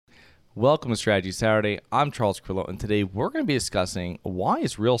Welcome to Strategy Saturday. I'm Charles Carrillo, and today we're going to be discussing why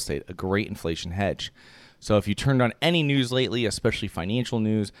is real estate a great inflation hedge. So if you turned on any news lately, especially financial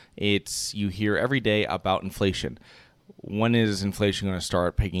news, you hear every day about inflation. When is inflation going to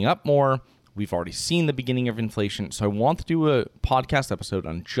start picking up more? We've already seen the beginning of inflation. So I want to do a podcast episode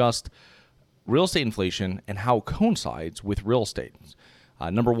on just real estate inflation and how it coincides with real estate.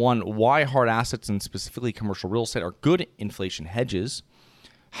 Number one, why hard assets and specifically commercial real estate are good inflation hedges.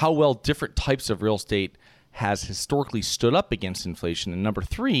 How well different types of real estate has historically stood up against inflation. And number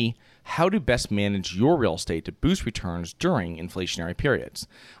three, how to best manage your real estate to boost returns during inflationary periods.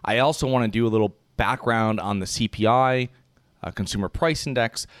 I also want to do a little background on the CPI, Consumer Price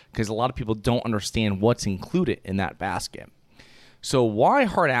Index, because a lot of people don't understand what's included in that basket. So why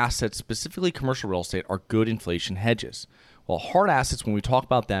hard assets, specifically commercial real estate, are good inflation hedges? Well, hard assets, when we talk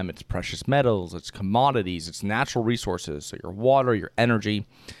about them, it's precious metals, it's commodities, it's natural resources, so your water, your energy,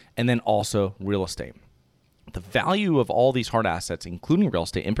 and then also real estate. The value of all these hard assets, including real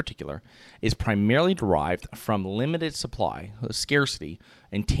estate in particular, is primarily derived from limited supply, scarcity,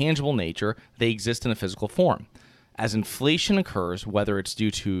 and tangible nature. They exist in a physical form. As inflation occurs, whether it's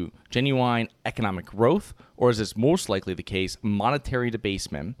due to genuine economic growth or, as is most likely the case, monetary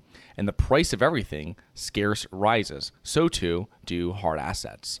debasement, and the price of everything scarce rises, so too do hard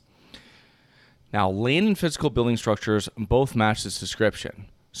assets. Now, land and physical building structures both match this description.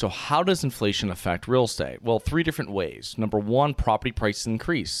 So how does inflation affect real estate? Well, three different ways. Number one, property prices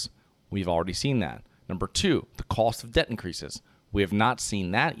increase. We've already seen that. Number two, the cost of debt increases. We have not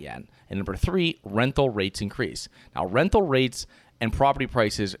seen that yet. And number three, rental rates increase. Now, rental rates and property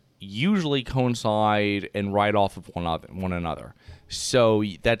prices usually coincide and ride off of one another. So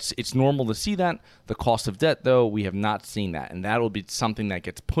it's normal to see that. The cost of debt, though, we have not seen that. And that will be something that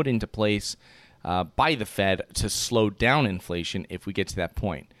gets put into place by the Fed to slow down inflation if we get to that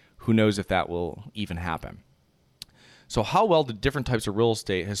point. Who knows if that will even happen. So how well do different types of real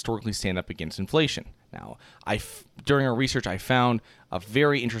estate historically stand up against inflation? Now, during our research, I found a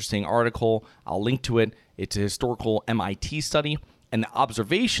very interesting article. I'll link to it. It's a historical MIT study. And the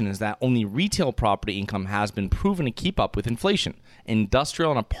observation is that only retail property income has been proven to keep up with inflation.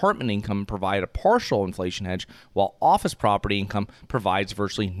 Industrial and apartment income provide a partial inflation hedge, while office property income provides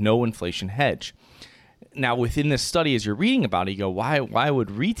virtually no inflation hedge. Now, within this study, as you're reading about it, you go, why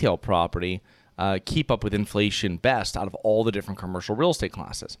would retail property keep up with inflation best out of all the different commercial real estate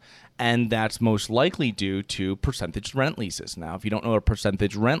classes? And that's most likely due to percentage rent leases. Now, if you don't know what a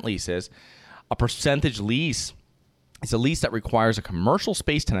percentage rent lease is, a percentage lease is a lease that requires a commercial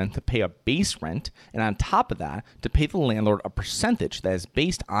space tenant to pay a base rent, and on top of that, to pay the landlord a percentage that is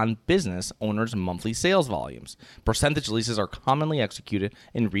based on business owners' monthly sales volumes. Percentage leases are commonly executed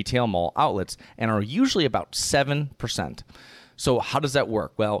in retail mall outlets and are usually about 7%. So how does that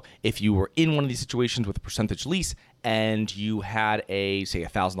work? Well, if you were in one of these situations with a percentage lease and you had say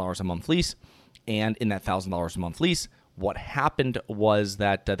 $1,000 a month lease, and in that $1,000 a month lease, what happened was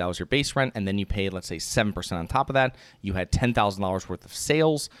that that was your base rent, and then you paid, let's say, 7% on top of that. You had $10,000 worth of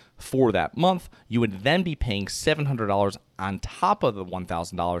sales for that month. You would then be paying $700 on top of the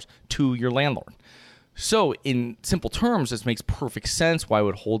 $1,000 to your landlord. So in simple terms, this makes perfect sense why it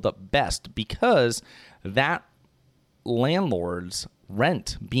would hold up best, because that landlord's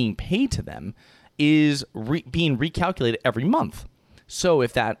rent being paid to them is being recalculated every month. So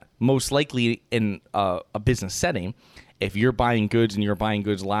if that, most likely in a business setting, if you're buying goods and you're buying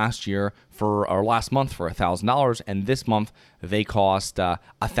goods last month for $1,000, and this month they cost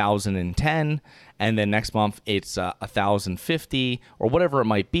 $1,010, and then next month it's $1,050 or whatever it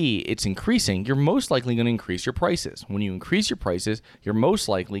might be, it's increasing. You're most likely going to increase your prices. When you increase your prices, you're most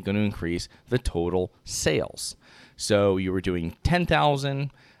likely going to increase the total sales. So you were doing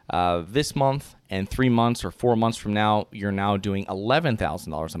 $10,000 this month, and 3 months or 4 months from now, you're now doing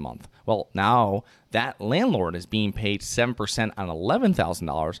 $11,000 a month. Well, now that landlord is being paid 7% on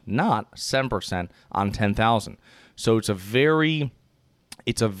 $11,000, not 7% on $10,000. So it's a very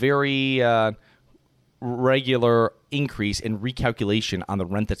regular increase in recalculation on the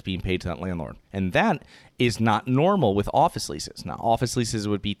rent that's being paid to that landlord. And that is not normal with office leases. Now, office leases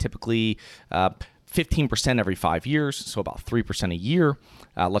would be typically 15% every 5 years, so about 3% a year.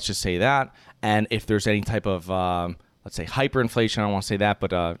 Let's just say that. And if there's any type of, let's say, hyperinflation, I don't want to say that,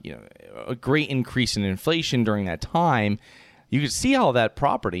 but a great increase in inflation during that time, you can see how that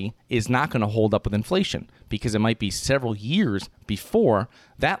property is not going to hold up with inflation, because it might be several years before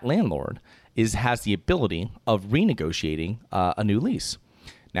that landlord has the ability of renegotiating a new lease.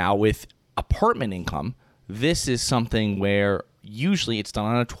 Now, with apartment income, this is something where usually it's done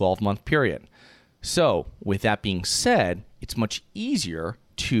on a 12-month period. So with that being said, it's much easier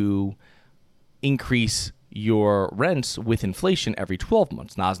to increase your rents with inflation every 12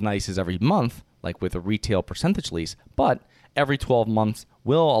 months. Not as nice as every month, like with a retail percentage lease, but every 12 months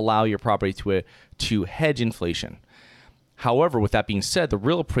will allow your property to hedge inflation. However, with that being said, the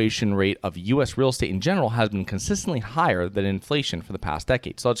real appreciation rate of U.S. real estate in general has been consistently higher than inflation for the past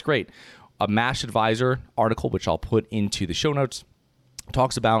decade. So that's great. A MASH Advisor article, which I'll put into the show notes,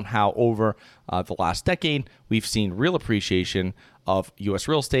 talks about how over the last decade, we've seen real appreciation of U.S.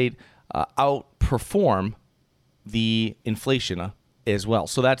 real estate outperform the inflation as well.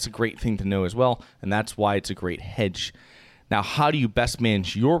 So that's a great thing to know as well, and that's why it's a great hedge. Now, how do you best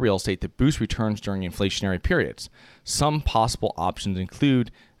manage your real estate to boost returns during inflationary periods? Some possible options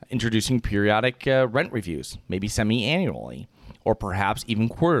include introducing periodic rent reviews, maybe semi-annually, or perhaps even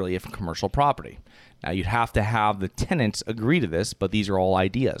quarterly if a commercial property. Now, you'd have to have the tenants agree to this, but these are all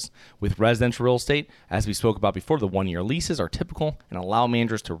ideas. With residential real estate, as we spoke about before, the one-year leases are typical and allow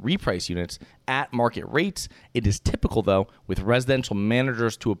managers to reprice units at market rates. It is typical, though, with residential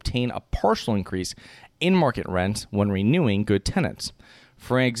managers to obtain a partial increase in market rents when renewing good tenants.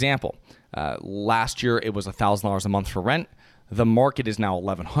 For example, last year it was $1,000 a month for rent. The market is now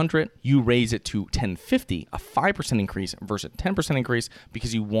 $1,100. You raise it to $1,050, a 5% increase versus a 10% increase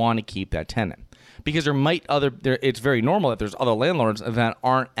because you want to keep that tenant. Because it's very normal that there's other landlords that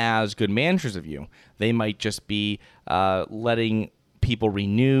aren't as good managers of you. They might just be letting people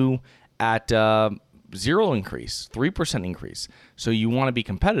renew at 0 increase, 3% increase. So you want to be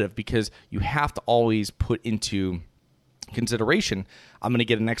competitive because you have to always put into consideration, I'm going to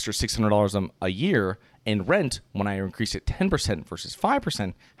get an extra $600 a year in rent when I increase it 10% versus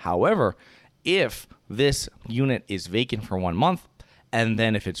 5%. However, if this unit is vacant for 1 month, and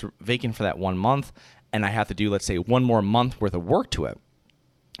then if it's vacant for that 1 month, and I have to do, let's say, 1 more month worth of work to it,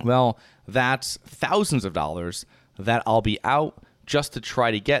 well, that's thousands of dollars that I'll be out just to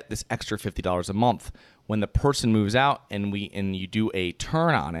try to get this extra $50 a month. When the person moves out and you do a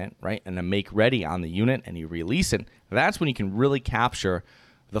turn on it, right, and a make ready on the unit and you release it, that's when you can really capture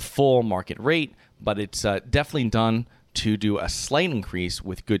the full market rate. But it's definitely done to do a slight increase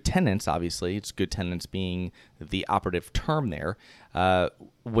with good tenants. Obviously, it's good tenants being the operative term there,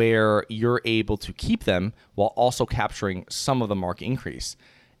 where you're able to keep them while also capturing some of the market increase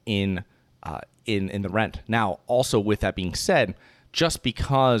in the rent. Now, also with that being said, just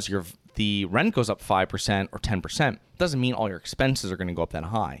because the rent goes up 5% or 10% doesn't mean all your expenses are going to go up that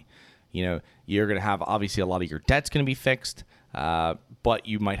high. You know, you're going to have, obviously, a lot of your debt's going to be fixed, but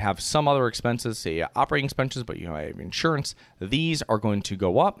you might have some other expenses, say operating expenses, but you have insurance. These are going to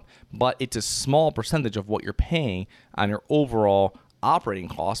go up, but it's a small percentage of what you're paying on your overall operating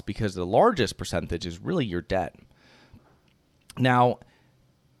costs because the largest percentage is really your debt. Now,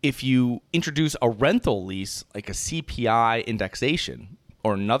 if you introduce a rental lease, like a CPI indexation,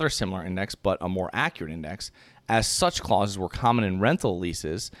 or another similar index, but a more accurate index, as such clauses were common in rental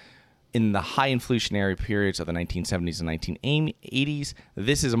leases in the high inflationary periods of the 1970s and 1980s.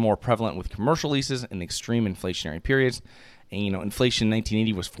 This is more prevalent with commercial leases in extreme inflationary periods. And, inflation in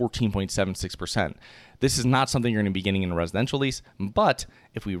 1980 was 14.76%. This is not something you're going to be getting in a residential lease, but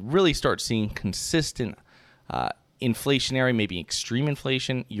if we really start seeing consistent inflationary, maybe extreme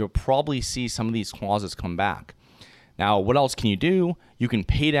inflation, you'll probably see some of these clauses come back. Now, what else can you do? You can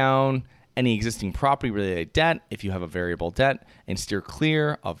pay down any existing property-related debt if you have a variable debt and steer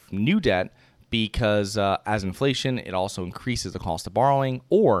clear of new debt because as inflation, it also increases the cost of borrowing.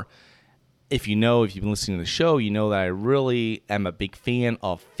 Or if you've been listening to the show, you know that I really am a big fan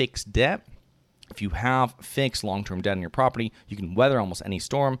of fixed debt. If you have fixed long-term debt in your property, you can weather almost any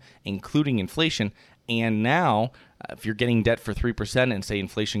storm, including inflation. And now, if you're getting debt for 3% and say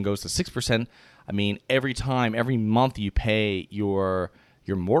inflation goes to 6%, I mean, every month you pay your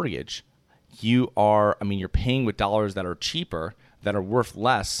mortgage, you're paying with dollars that are cheaper, that are worth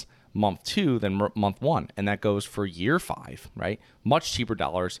less month 2 than month 1. And that goes for year 5, right? Much cheaper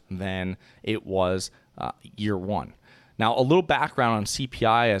dollars than it was year 1. Now, a little background on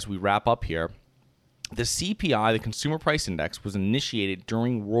CPI as we wrap up here. The CPI, the Consumer Price Index, was initiated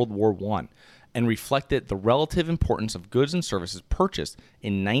during World War I and reflected the relative importance of goods and services purchased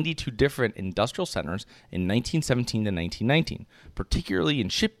in 92 different industrial centers in 1917 to 1919, particularly in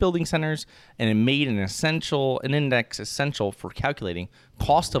shipbuilding centers, and it made an index essential for calculating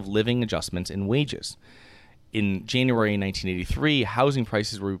cost of living adjustments in wages. In January 1983, housing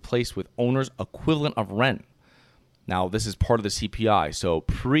prices were replaced with owner's equivalent of rent. Now, this is part of the CPI. So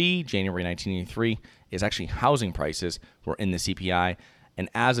pre-January 1983 is actually housing prices were in the CPI. And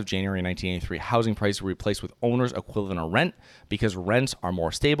as of January 1983, housing prices were replaced with owner's equivalent of rent because rents are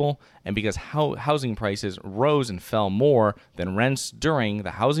more stable and because housing prices rose and fell more than rents during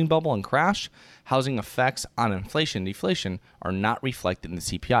the housing bubble and crash. Housing effects on inflation and deflation are not reflected in the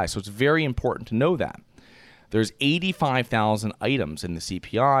CPI. So it's very important to know that. There's 85,000 items in the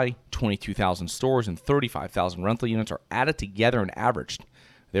CPI, 22,000 stores, and 35,000 rental units are added together and averaged.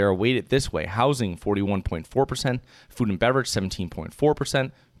 They are weighted this way: housing 41.4%, food and beverage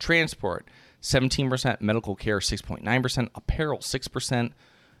 17.4%, transport 17%, medical care 6.9%, apparel 6%,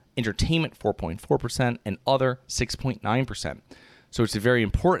 entertainment 4.4%, and other 6.9%. So it's very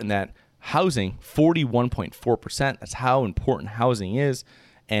important that housing 41.4%, that's how important housing is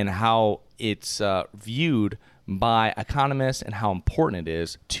and how it's viewed by economists and how important it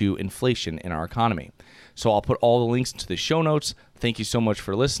is to inflation in our economy. So I'll put all the links to the show notes. Thank you so much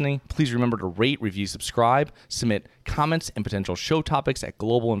for listening. Please remember to rate, review, subscribe, submit comments and potential show topics at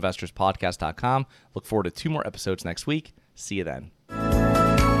globalinvestorspodcast.com. Look forward to 2 more episodes next week. See you then.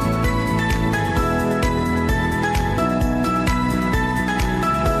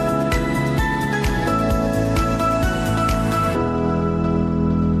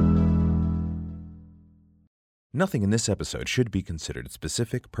 Nothing in this episode should be considered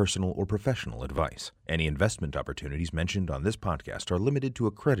specific, personal, or professional advice. Any investment opportunities mentioned on this podcast are limited to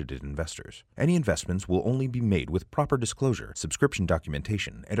accredited investors. Any investments will only be made with proper disclosure, subscription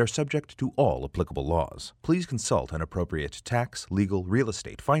documentation, and are subject to all applicable laws. Please consult an appropriate tax, legal, real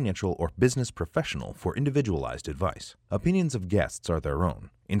estate, financial, or business professional for individualized advice. Opinions of guests are their own.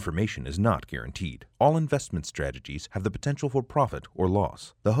 Information is not guaranteed. All investment strategies have the potential for profit or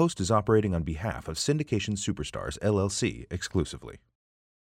loss. The host is operating on behalf of Syndication Superstars, LLC exclusively.